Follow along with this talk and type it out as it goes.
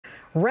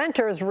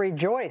Renters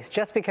rejoice.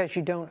 Just because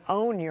you don't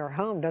own your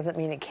home doesn't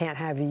mean it can't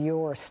have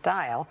your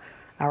style.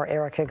 Our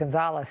Erika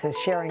Gonzalez is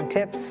sharing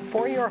tips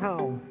for your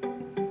home.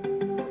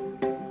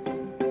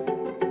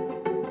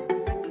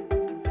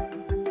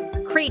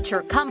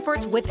 Creature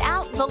comforts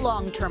without the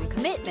long-term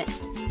commitment.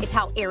 It's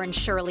how Erin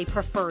Shirley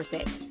prefers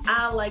it.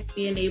 I like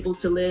being able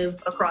to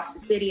live across the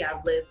city.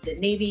 I've lived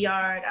in Navy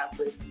Yard. I've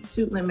lived in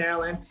Suitland,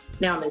 Maryland.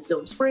 Now I'm in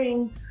Silver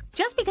Spring.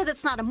 Just because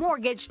it's not a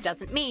mortgage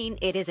doesn't mean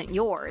it isn't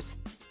yours.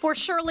 For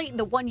Shirley,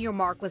 the one-year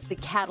mark was the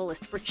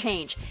catalyst for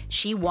change.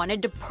 She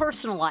wanted to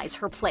personalize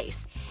her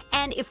place.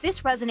 And if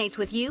this resonates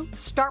with you,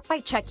 start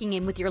by checking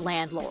in with your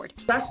landlord.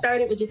 I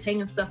started with just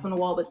hanging stuff on the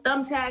wall with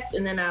thumbtacks,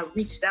 and then I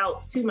reached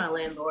out to my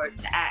landlord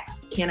to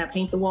ask, can I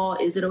paint the wall?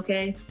 Is it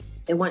okay?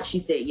 And once she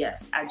said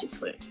yes, I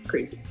just went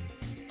crazy.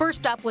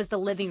 First up was the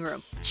living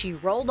room. She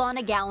rolled on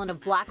a gallon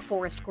of Black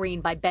Forest Green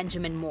by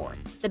Benjamin Moore.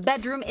 The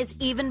bedroom is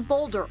even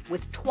bolder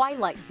with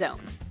Twilight Zone.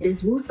 It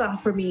is woosah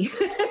for me.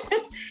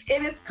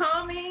 It is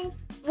calming.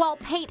 While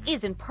paint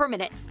isn't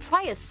permanent,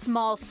 try a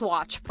small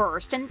swatch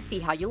first and see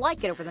how you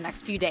like it over the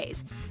next few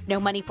days. No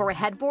money for a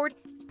headboard?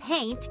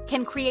 Paint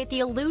can create the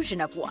illusion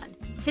of one.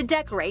 To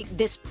decorate,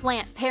 this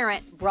plant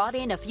parent brought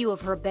in a few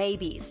of her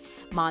babies: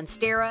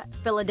 Monstera,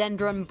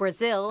 Philodendron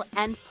Brazil,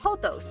 and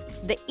Pothos.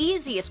 The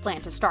easiest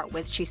plant to start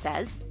with, she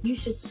says. You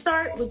should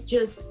start with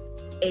just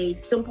a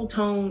simple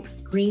toned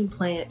green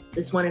plant.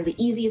 It's one of the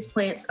easiest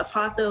plants. A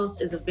pothos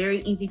is a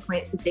very easy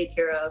plant to take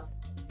care of.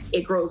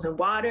 It grows in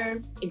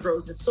water, it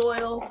grows in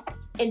soil.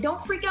 And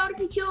don't freak out if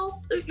you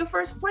kill your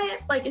first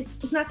plant. Like,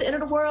 it's not the end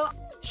of the world.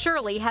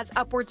 Shirley has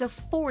upwards of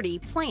 40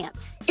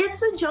 plants.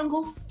 It's a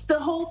jungle. The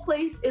whole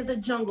place is a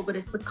jungle, but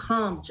it's a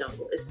calm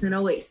jungle. It's an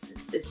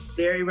oasis. It's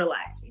very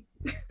relaxing.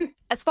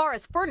 As far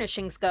as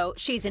furnishings go,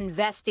 she's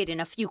invested in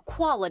a few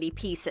quality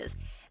pieces.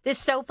 This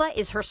sofa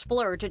is her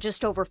splurge at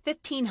just over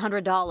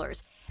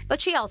 $1,500. But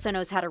she also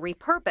knows how to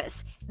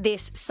repurpose.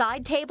 This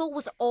side table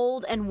was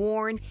old and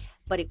worn,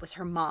 but it was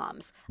her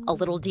mom's. A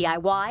little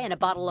DIY and a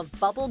bottle of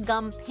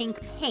bubblegum pink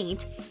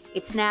paint.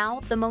 It's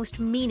now the most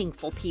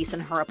meaningful piece in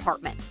her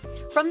apartment.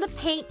 From the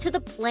paint to the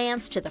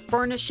plants to the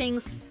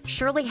furnishings,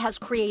 Shirley has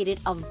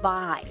created a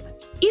vibe.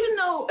 Even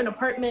though an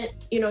apartment,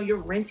 you're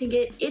renting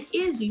it, it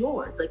is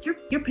yours. Like,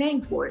 you're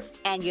paying for it.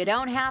 And you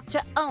don't have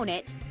to own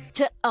it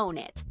to own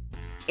it.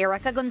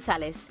 Erika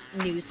Gonzalez,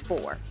 News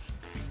 4.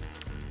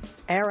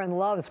 Erin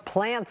loves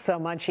plants so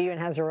much she even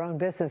has her own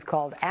business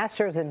called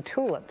Asters and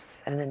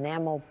Tulips, an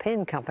enamel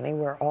pin company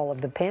where all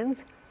of the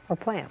pins are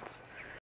plants.